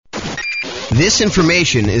This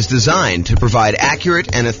information is designed to provide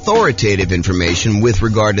accurate and authoritative information with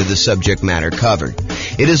regard to the subject matter covered.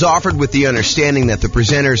 It is offered with the understanding that the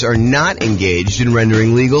presenters are not engaged in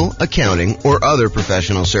rendering legal, accounting, or other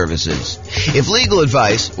professional services. If legal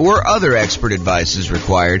advice or other expert advice is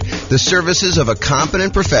required, the services of a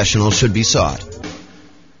competent professional should be sought.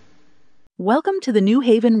 Welcome to the New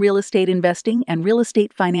Haven Real Estate Investing and Real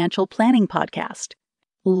Estate Financial Planning Podcast.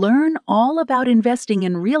 Learn all about investing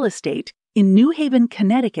in real estate in New Haven,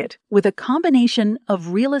 Connecticut, with a combination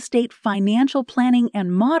of real estate financial planning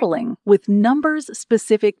and modeling with numbers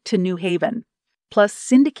specific to New Haven, plus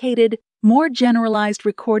syndicated, more generalized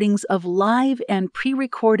recordings of live and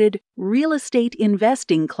pre-recorded real estate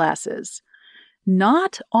investing classes.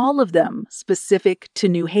 Not all of them specific to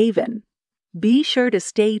New Haven. Be sure to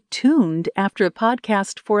stay tuned after a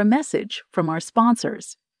podcast for a message from our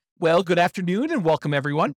sponsors. Well, good afternoon and welcome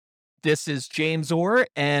everyone. This is James Orr,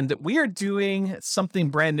 and we are doing something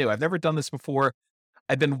brand new. I've never done this before.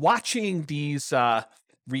 I've been watching these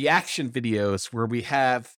reaction videos where we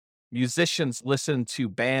have musicians listen to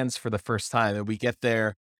bands for the first time, and we get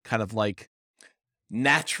their kind of like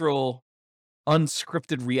natural,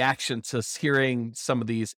 unscripted reaction to hearing some of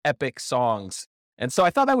these epic songs. And so I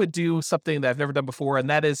thought I would do something that I've never done before, and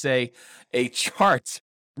that is a chart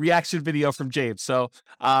reaction video from James. So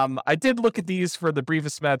I did look at these for the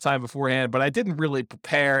briefest amount of time beforehand, but I didn't really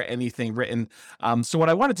prepare anything written. So what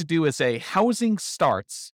I wanted to do is a housing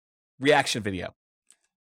starts reaction video.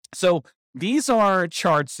 So these are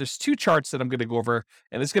charts. There's two charts that I'm going to go over,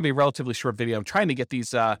 and it's going to be a relatively short video. I'm trying to get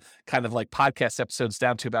these kind of like podcast episodes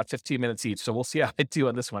down to about 15 minutes each, so we'll see how I do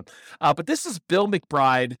on this one. But this is Bill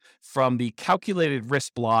McBride from the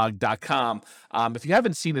calculatedriskblog.com. If you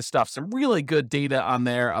haven't seen his stuff, some really good data on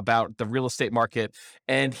there about the real estate market.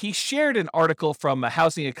 And he shared an article from a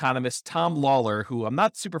housing economist, Tom Lawler, who I'm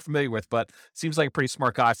not super familiar with, but seems like a pretty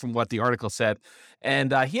smart guy from what the article said.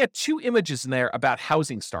 And he had two images in there about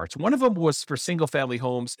housing starts. One of them was for single family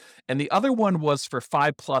homes, and the other one was for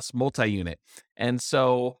 5+ multi-unit. And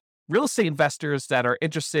so real estate investors that are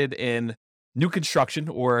interested in new construction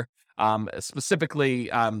or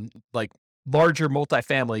specifically like larger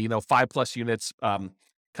multifamily, 5+ units, kind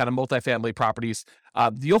of multifamily properties,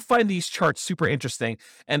 you'll find these charts super interesting.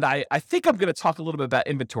 And I think I'm going to talk a little bit about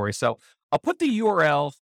inventory. So I'll put the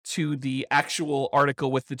URL to the actual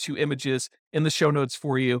article with the two images in the show notes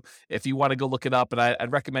for you if you want to go look it up. And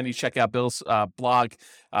I'd recommend you check out Bill's blog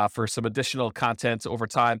for some additional content over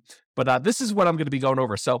time. But this is what I'm going to be going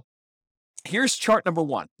over. So here's chart number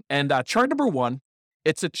one. And chart number one,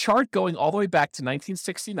 it's a chart going all the way back to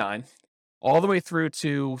 1969, all the way through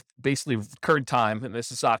to basically current time. And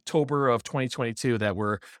this is October of 2022 that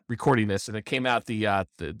we're recording this. And it came out, the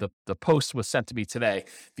post was sent to me today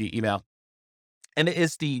via email. And it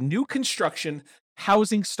is the new construction,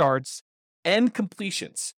 housing starts, and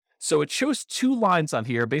completions. So it shows two lines on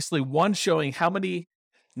here, basically one showing how many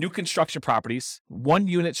new construction properties,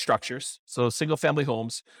 1-unit structures, so single-family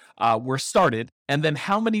homes, were started, and then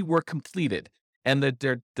how many were completed. And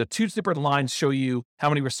the two different lines show you how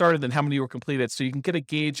many were started and how many were completed, so you can get a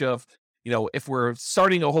gauge of, if we're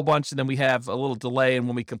starting a whole bunch and then we have a little delay in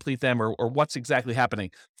when we complete them, or what's exactly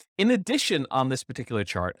happening. In addition, on this particular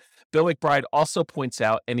chart, Bill McBride also points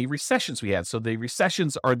out any recessions we had. So the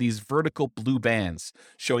recessions are these vertical blue bands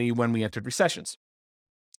showing you when we entered recessions.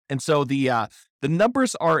 And so the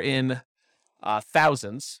numbers are in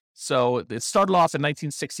thousands. So it started off in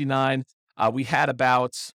 1969. We had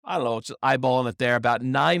about, just eyeballing it there, about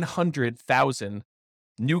 900,000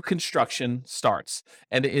 new construction starts,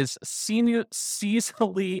 and it is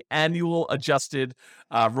seasonally annual adjusted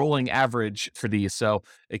rolling average for these. So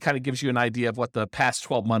it kind of gives you an idea of what the past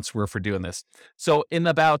 12 months were for doing this. So in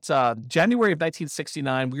about January of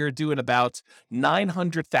 1969, we were doing about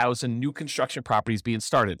 900,000 new construction properties being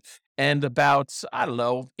started, and about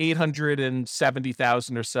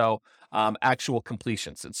 870,000 or so actual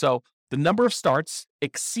completions. And so the number of starts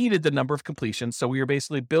exceeded the number of completions. So we were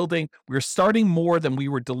basically we were starting more than we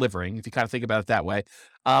were delivering, if you kind of think about it that way.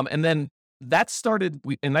 And then that started,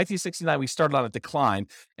 in 1969, we started on a decline.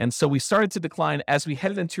 And so we started to decline as we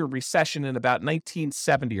headed into a recession in about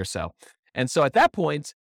 1970 or so. And so at that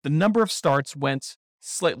point, the number of starts went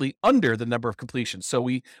slightly under the number of completions. So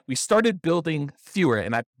we started building fewer,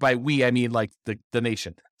 and by we, I mean like the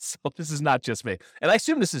nation. So this is not just me. And I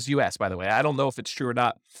assume this is U.S., by the way. I don't know if it's true or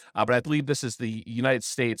not, but I believe this is the United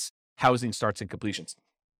States housing starts and completions.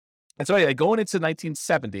 And so anyway, going into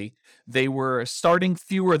 1970, they were starting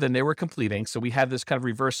fewer than they were completing. So we had this kind of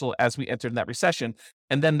reversal as we entered that recession.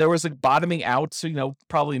 And then there was a bottoming out, so,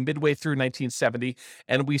 probably midway through 1970.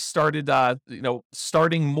 And we started,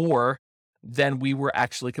 starting more than we were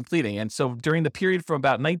actually completing. And so during the period from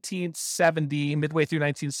about 1970, midway through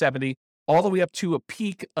 1970, all the way up to a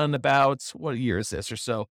peak on about, what year is this or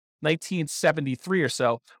so, 1973 or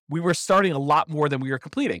so, we were starting a lot more than we were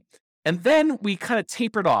completing. And then we kind of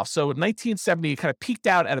tapered off. So 1970 kind of peaked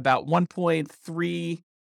out at about 1.3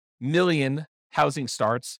 million housing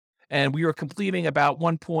starts. And we were completing about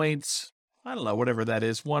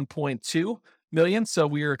 1.2 million. So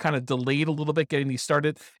we were kind of delayed a little bit getting these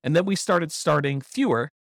started. And then we started starting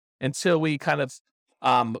fewer until we kind of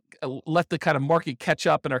let the kind of market catch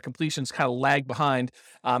up and our completions kind of lag behind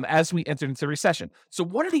as we entered into the recession. So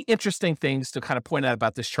one of the interesting things to kind of point out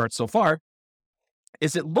about this chart so far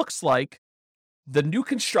is it looks like the new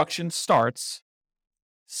construction start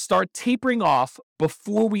tapering off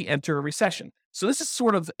before we enter a recession. So this is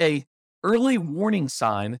sort of a early warning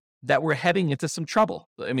sign that we're heading into some trouble.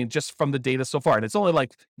 I mean, just from the data so far. And it's only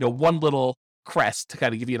like, one little crest to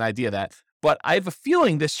kind of give you an idea of that. But I have a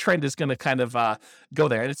feeling this trend is going to kind of go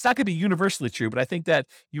there. And it's not going to be universally true, but I think that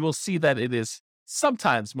you will see that it is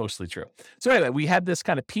sometimes mostly true. So anyway, we had this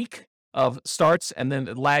kind of peak of starts and then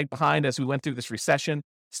it lagged behind as we went through this recession,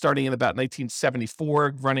 starting in about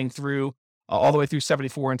 1974, running through all the way through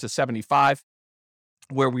 74 into 75,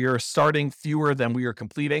 where we are starting fewer than we are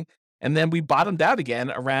completing. And then we bottomed out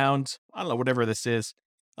again around, I don't know, whatever this is,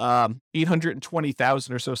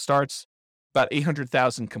 820,000 or so starts, about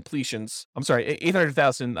 800,000 completions. I'm sorry,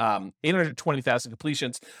 820,000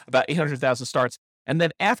 completions, about 800,000 starts. And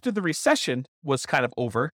then after the recession was kind of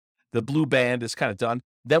over, the blue band is kind of done,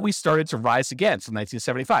 then we started to rise again from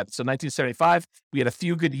 1975. So 1975, we had a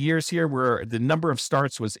few good years here where the number of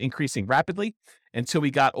starts was increasing rapidly until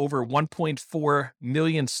we got over 1.4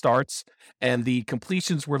 million starts and the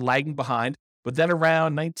completions were lagging behind. But then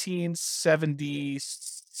around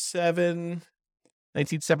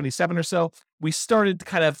 1977 or so, we started to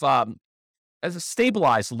kind of as a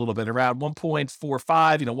stabilize a little bit around 1.45,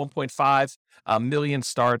 1.5 million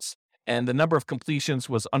starts. And the number of completions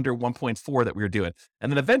was under 1.4 that we were doing.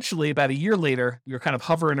 And then eventually, about a year later, we were kind of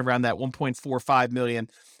hovering around that 1.45 million.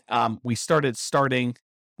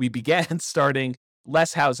 We began starting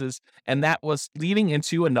less houses, and that was leading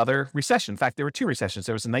into another recession. In fact, there were two recessions.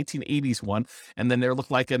 There was a 1980s one, and then there looked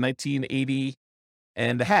like a 1980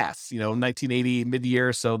 and a half, 1980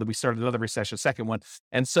 mid-year, so that we started another recession, second one.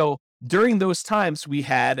 And so during those times, we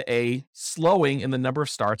had a slowing in the number of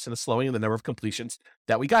starts and a slowing in the number of completions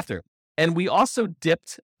that we got through. And we also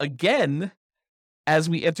dipped again as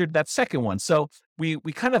we entered that second one. So we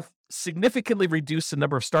kind of significantly reduced the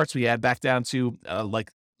number of starts we had back down to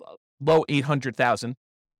low 800,000.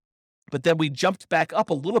 But then we jumped back up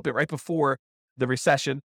a little bit right before the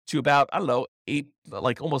recession to about,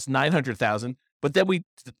 almost 900,000. But then we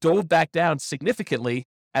dove back down significantly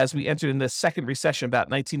as we entered in the second recession, about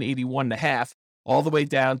 1981 and a half, all the way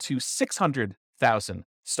down to 600,000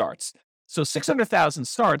 starts. So 600,000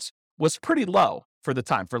 starts was pretty low for the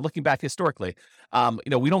time, for looking back historically.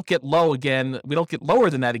 We don't get lower than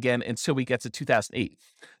that again until we get to 2008.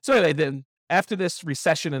 So anyway, then after this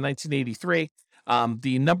recession in 1983,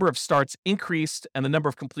 the number of starts increased and the number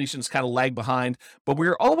of completions kind of lagged behind, but we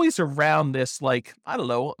were always around this, a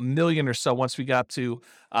million or so once we got to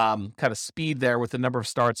kind of speed there with the number of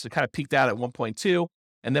starts. It kind of peaked out at 1.2.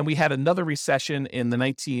 And then we had another recession in the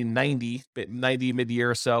 1990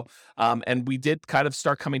 mid-year or so, and we did kind of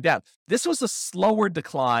start coming down. This was a slower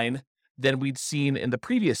decline than we'd seen in the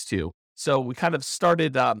previous two. So we kind of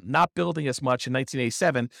started not building as much in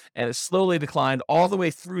 1987, and it slowly declined all the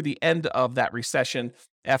way through the end of that recession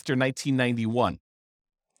after 1991.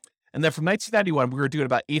 And then from 1991, we were doing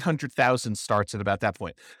about 800,000 starts at about that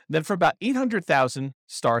point. And then from about 800,000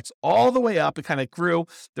 starts all the way up, it kind of grew.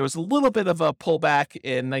 There was a little bit of a pullback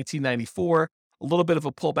in 1994, a little bit of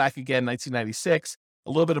a pullback again in 1996,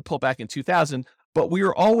 a little bit of pullback in 2000, but we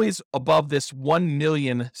were always above this 1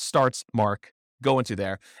 million starts mark going to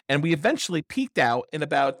there. And we eventually peaked out in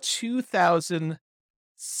about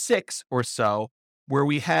 2006 or so, where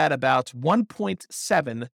we had about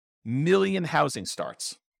 1.7 million housing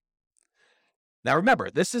starts. Now, remember,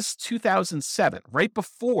 this is 2007, right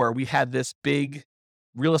before we had this big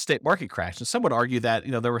real estate market crash. And some would argue that,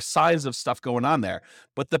 there were signs of stuff going on there,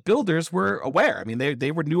 but the builders were aware. I mean, they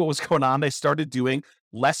knew what was going on. They started doing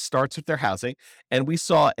less starts with their housing. And we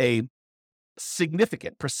saw a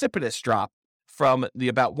significant, precipitous drop from the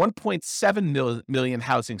about 1.7 million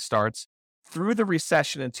housing starts through the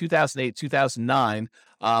recession in 2008, 2009,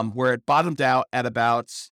 where it bottomed out at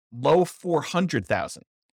about low 400,000.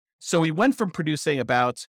 So we went from producing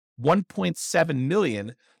about 1.7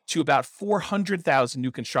 million to about 400,000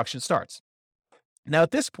 new construction starts. Now,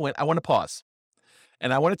 at this point, I want to pause.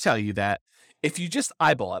 And I want to tell you that if you just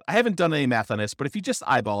eyeball it, I haven't done any math on this, but if you just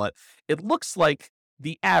eyeball it, it looks like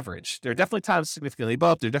the average. There are definitely times significantly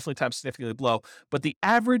above, there are definitely times significantly below, but the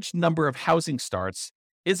average number of housing starts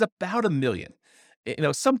is about 1 million.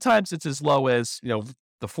 Sometimes it's as low as,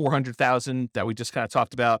 the 400,000 that we just kind of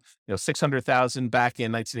talked about, 600,000 back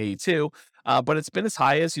in 1982. But it's been as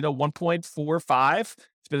high as, 1.45.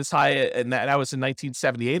 It's been as high, and that was in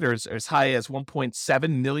 1978, or as high as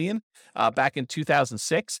 1.7 million back in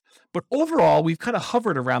 2006. But overall, we've kind of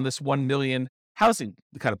hovered around this 1 million housing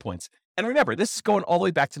kind of points. And remember, this is going all the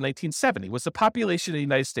way back to 1970. Was the population of the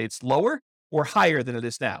United States lower or higher than it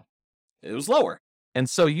is now? It was lower. And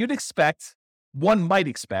so one might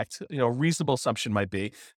expect, a reasonable assumption might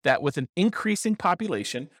be that with an increasing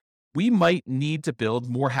population, we might need to build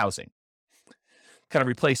more housing, kind of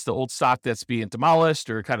replace the old stock that's being demolished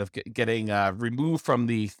or kind of getting removed from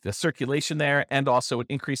the circulation there, and also an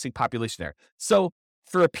increasing population there. So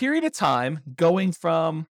for a period of time, going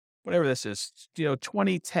from whatever this is,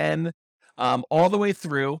 2010, all the way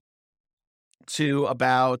through to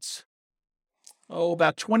about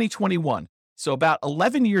 2021. So about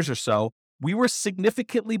 11 years or so, we were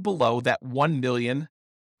significantly below that 1 million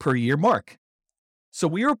per year mark. So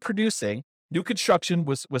we were producing, new construction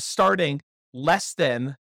was starting less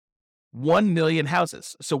than 1 million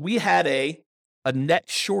houses. So we had a net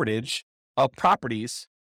shortage of properties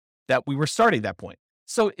that we were starting at that point.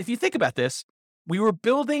 So if you think about this, we were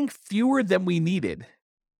building fewer than we needed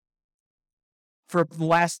for the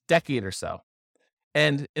last decade or so.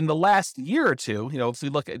 And in the last year or two, if we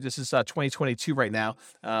look at, this is 2022 right now,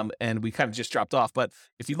 and we kind of just dropped off. But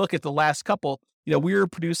if you look at the last couple, we were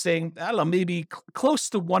producing, I don't know, maybe close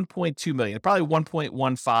to 1.2 million, probably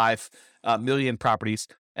 1.15 million properties.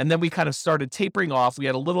 And then we kind of started tapering off. We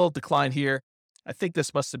had a little decline here. I think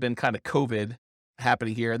this must have been kind of COVID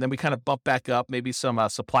happening here. And then we kind of bumped back up, maybe some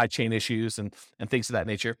supply chain issues and things of that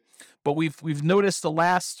nature. But we've noticed the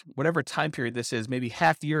last, whatever time period this is, maybe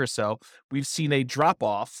half year or so, we've seen a drop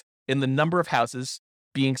off in the number of houses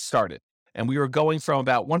being started. And we were going from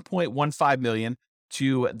about 1.15 million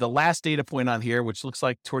to the last data point on here, which looks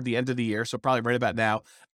like toward the end of the year. So probably right about now,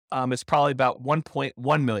 it's probably about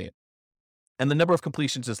 1.1 million. And the number of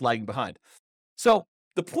completions is lagging behind. So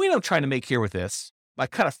the point I'm trying to make here with this, my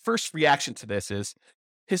kind of first reaction to this is,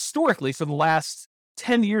 historically, for the last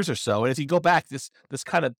 10 years or so, and if you go back, this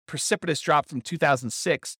kind of precipitous drop from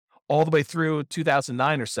 2006 all the way through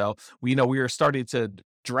 2009 or so, we were starting to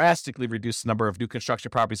drastically reduce the number of new construction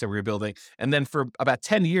properties that we were building. And then for about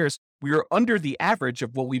 10 years, we were under the average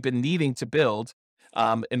of what we've been needing to build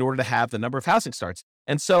in order to have the number of housing starts.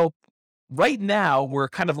 And so right now, we're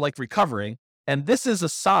kind of like recovering. And this is a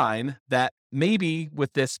sign that maybe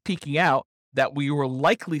with this peaking out, that we will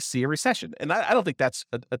likely see a recession. And I don't think that's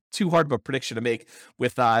a too hard of a prediction to make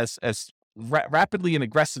with as rapidly and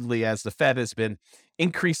aggressively as the Fed has been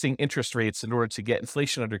increasing interest rates in order to get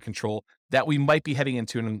inflation under control, that we might be heading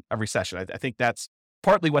into a recession. I think that's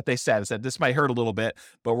partly what they said, is that this might hurt a little bit,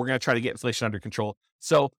 but we're going to try to get inflation under control.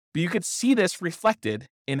 So, but you could see this reflected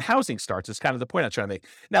in housing starts is kind of the point I'm trying to make.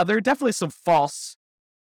 Now, there are definitely some false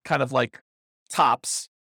kind of like tops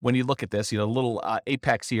when you look at this, little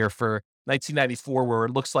apex here for 1994, where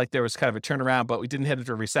it looks like there was kind of a turnaround, but we didn't head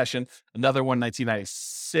into a recession. Another one,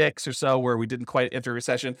 1996 or so, where we didn't quite enter a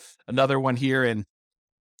recession. Another one here in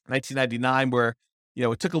 1999, where,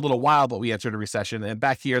 it took a little while, but we entered a recession. And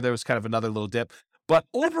back here, there was kind of another little dip. But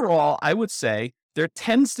overall, I would say there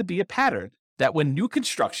tends to be a pattern that when new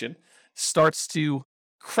construction starts to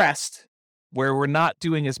crest, where we're not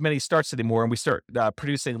doing as many starts anymore, and we start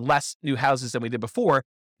producing less new houses than we did before,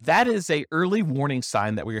 that is a early warning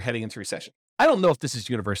sign that we are heading into recession. I don't know if this is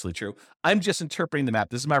universally true. I'm just interpreting the map.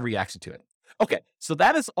 This is my reaction to it. Okay, so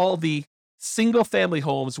that is all the single family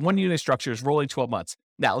homes, one unit structures rolling 12 months.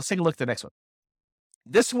 Now let's take a look at the next one.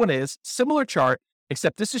 This one is similar chart,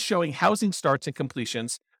 except this is showing housing starts and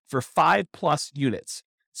completions for 5+ units.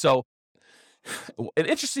 So an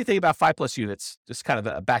interesting thing about 5+ units, just kind of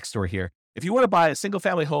a backstory here. If you want to buy a single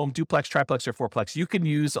family home, duplex, triplex, or fourplex, you can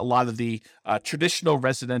use a lot of the traditional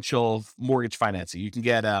residential mortgage financing. You can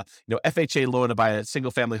get a FHA loan to buy a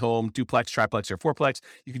single family home, duplex, triplex, or fourplex.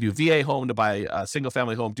 You can do VA home to buy a single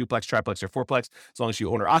family home, duplex, triplex, or fourplex, as long as you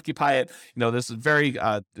own or occupy it. This is very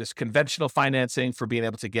this conventional financing for being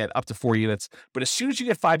able to get up to 4 units. But as soon as you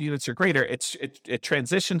get 5 units or greater, it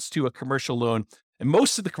transitions to a commercial loan. And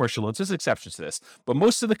most of the commercial loans, there's exceptions to this, but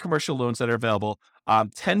most of the commercial loans that are available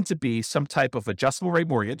tend to be some type of adjustable rate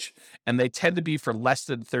mortgage, and they tend to be for less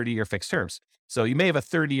than 30-year fixed terms. So you may have a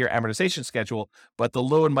 30-year amortization schedule, but the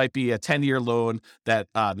loan might be a 10-year loan that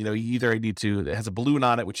you either need to, it has a balloon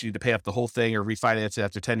on it, which you need to pay up the whole thing or refinance it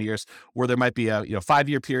after 10 years, or there might be a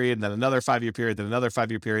 5-year period, and then another 5-year period, then another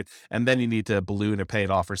 5-year period, and then you need to balloon or pay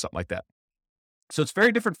it off or something like that. So it's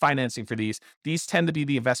very different financing for these. These tend to be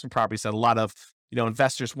the investment properties that a lot of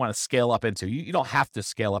investors want to scale up into. You don't have to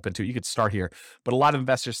scale up into. You could start here, but a lot of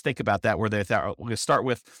investors think about that where they thought, we're going to start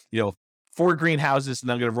with 4 greenhouses and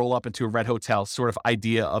then I'm going to roll up into a red hotel sort of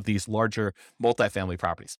idea of these larger multifamily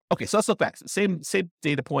properties. Okay, so let's look back. Same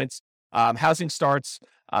data points. Housing starts.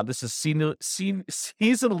 This is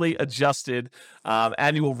seasonally adjusted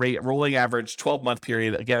annual rate, rolling average, 12-month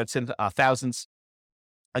period. Again, it's in thousands.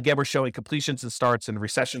 Again, we're showing completions and starts, and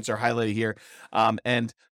recessions are highlighted here.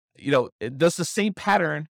 Does the same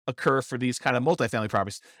pattern occur for these kind of multifamily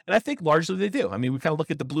properties? And I think largely they do. I mean, we kind of look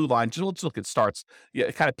at the blue line, just look at starts.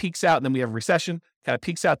 It kind of peaks out, and then we have a recession, kind of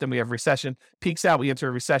peaks out, then we have recession, peaks out, we enter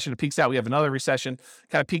a recession, it peaks out, we have another recession,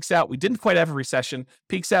 kind of peaks out, we didn't quite have a recession,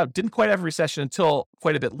 peaks out, didn't quite have a recession until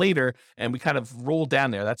quite a bit later, and we kind of rolled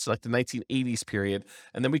down there. That's like the 1980s period.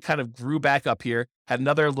 And then we kind of grew back up here, had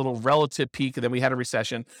another little relative peak, and then we had a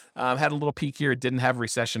recession, had a little peak here, didn't have a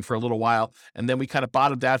recession for a little while, and then we kind of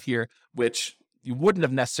bottomed out here, which you wouldn't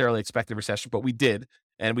have necessarily expected a recession, but we did.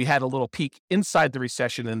 And we had a little peak inside the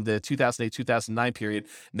recession in the 2008, 2009 period.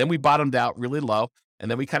 And then we bottomed out really low. And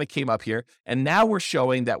then we kind of came up here. And now we're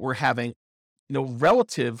showing that we're having,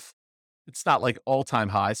 relative, it's not like all-time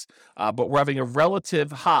highs, but we're having a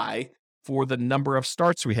relative high for the number of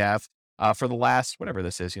starts we have for the last, whatever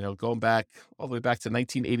this is, going back all the way back to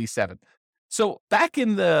 1987. So back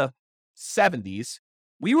in the 70s,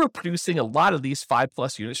 we were producing a lot of these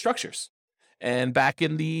 5+ unit structures. And back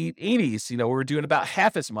in the 80s, we were doing about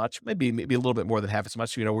half as much, maybe a little bit more than half as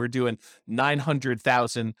much. We were doing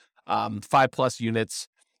 900,000 5+ units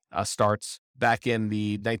starts back in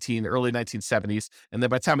the early 1970s. And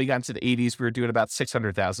then by the time we got into the 80s, we were doing about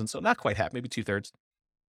 600,000. So not quite half, maybe 2/3.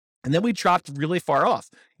 And then we dropped really far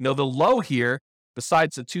off. The low here,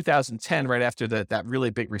 besides the 2010, right after that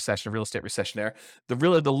really big recession, real estate recession there,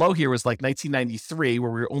 the low here was like 1993,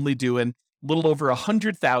 where we were only doing little over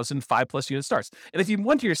 100,000 5+ unit starts. And if you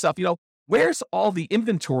wonder to yourself, where's all the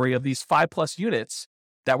inventory of these 5+ units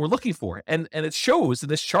that we're looking for? And it shows in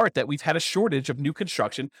this chart that we've had a shortage of new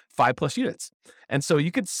construction 5+ units. And so you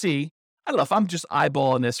could see, I don't know if I'm just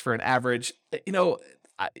eyeballing this for an average, the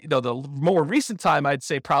more recent time I'd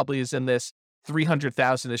say probably is in this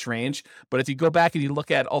 300,000-ish range. But if you go back and you look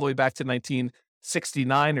at all the way back to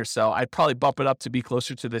 1969 or so, I'd probably bump it up to be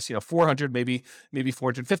closer to this, 400, maybe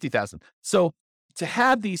 450,000. So to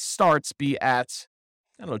have these starts be at,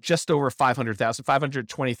 just over 500,000,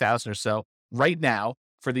 520,000 or so right now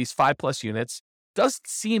for these 5+ units doesn't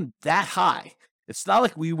seem that high. It's not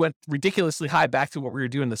like we went ridiculously high back to what we were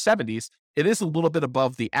doing in the 70s. It is a little bit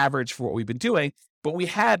above the average for what we've been doing, but we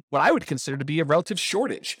had what I would consider to be a relative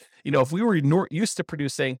shortage. If we were used to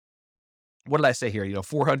producing, what did I say here?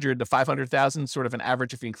 400 to 500,000, sort of an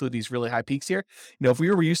average if you include these really high peaks here. If we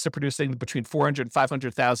were used to producing between 400 and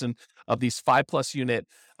 500,000 of these 5+ unit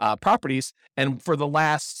properties, and for the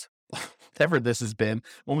last, whatever this has been,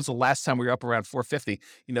 when was the last time we were up around 450?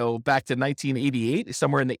 Back to 1988,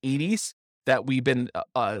 somewhere in the 80s, that we've been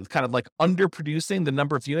kind of like underproducing the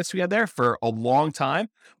number of units we had there for a long time.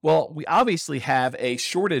 Well, we obviously have a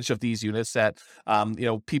shortage of these units that,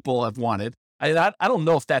 people have wanted. I don't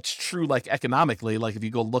know if that's true, like economically, like if you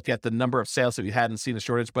go look at the number of sales that we had and seen a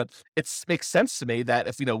shortage, but it makes sense to me that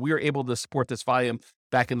if, we were able to support this volume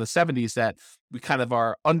back in the 70s, that we kind of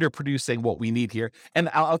are underproducing what we need here. And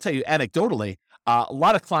I'll tell you anecdotally, a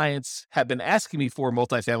lot of clients have been asking me for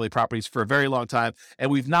multifamily properties for a very long time,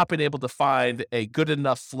 and we've not been able to find a good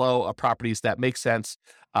enough flow of properties that make sense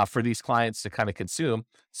for these clients to kind of consume.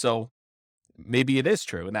 So maybe it is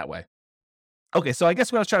true in that way. Okay, so I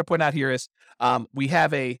guess what I was trying to point out here is we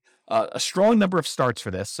have a strong number of starts for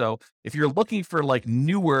this. So if you're looking for like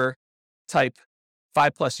newer type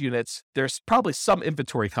 5+ units, there's probably some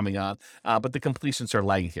inventory coming on, but the completions are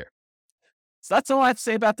lagging here. So that's all I have to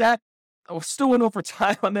say about that. I still went over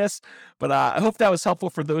time on this, but I hope that was helpful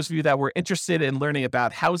for those of you that were interested in learning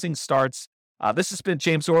about housing starts. This has been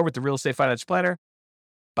James Orr with the Real Estate Financial Planner.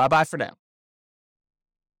 Bye-bye for now.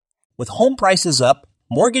 With home prices up,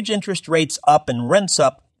 mortgage interest rates up, and rents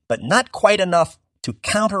up, but not quite enough to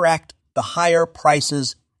counteract the higher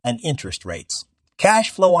prices and interest rates.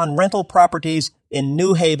 Cash flow on rental properties in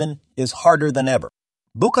New Haven is harder than ever.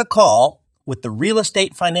 Book a call with the Real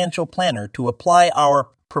Estate Financial Planner to apply our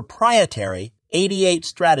proprietary 88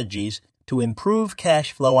 strategies to improve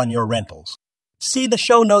cash flow on your rentals. See the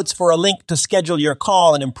show notes for a link to schedule your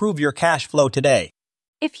call and improve your cash flow today.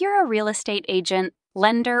 If you're a real estate agent,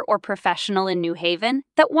 lender, or professional in New Haven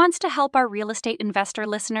that wants to help our real estate investor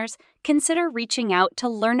listeners, consider reaching out to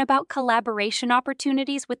learn about collaboration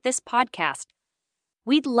opportunities with this podcast.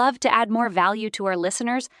 We'd love to add more value to our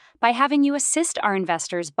listeners by having you assist our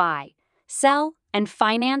investors buy, sell, and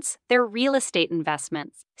finance their real estate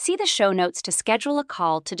investments. See the show notes to schedule a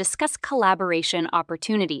call to discuss collaboration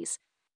opportunities.